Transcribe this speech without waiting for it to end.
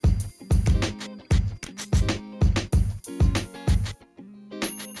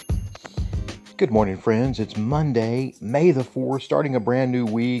Good morning, friends. It's Monday, May the 4th, starting a brand new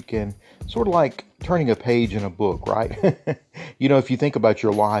week and sort of like turning a page in a book, right? If you think about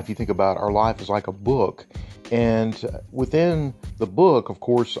your life, you think about our life as like a book. And within the book, of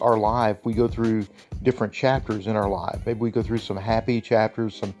course, our life, we go through different chapters in our life. Maybe we go through some happy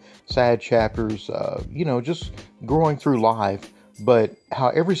chapters, some sad chapters, just growing through life. But how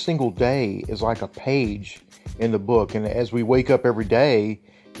every single day is like a page in the book. And as we wake up every day,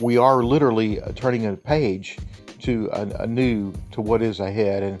 we are literally turning a page to a new to what is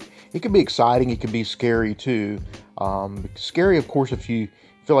ahead, and it can be exciting. It can be scary too. Scary, of course, if you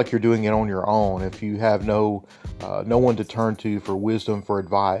feel like you're doing it on your own, if you have no one to turn to for wisdom, for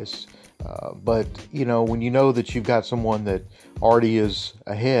advice. But when you know that you've got someone that already is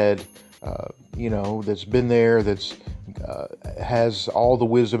ahead, that's been there, that's has all the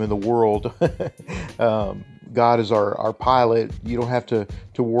wisdom in the world. God is our pilot. You don't have to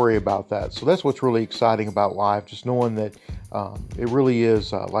worry about that. So that's what's really exciting about life, just knowing that it really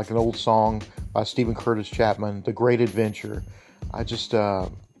is like an old song by Stephen Curtis Chapman, The Great Adventure. I just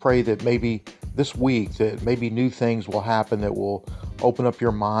pray that maybe this week that maybe new things will happen that will open up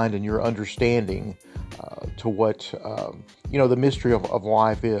your mind and your understanding to what the mystery of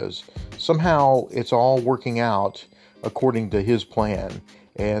life is. Somehow it's all working out according to His plan.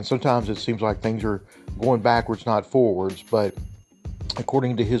 And sometimes it seems like things are going backwards, not forwards, but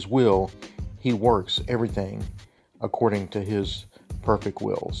according to His will, He works everything according to His perfect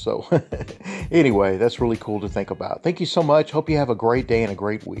will. So anyway, that's really cool to think about. Thank you so much. Hope you have a great day and a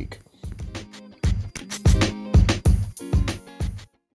great week.